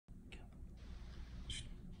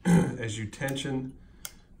As you tension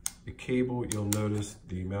the cable, you'll notice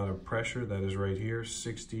the amount of pressure that is right here.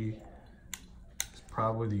 60 is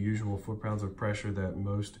probably the usual foot-pounds of pressure that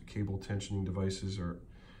most cable tensioning devices are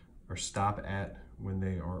stop at when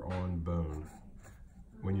they are on bone.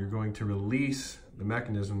 When you're going to release the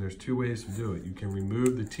mechanism, there's two ways to do it. You can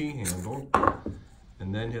remove the T-handle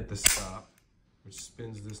and then hit the stop, which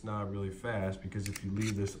spins this knob really fast, because if you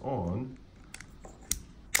leave this on,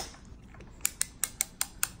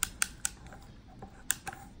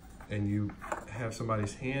 and you have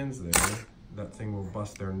somebody's hands there, that thing will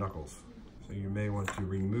bust their knuckles. So you may want to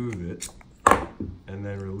remove it and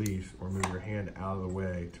then release, or move your hand out of the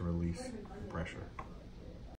way to release the pressure.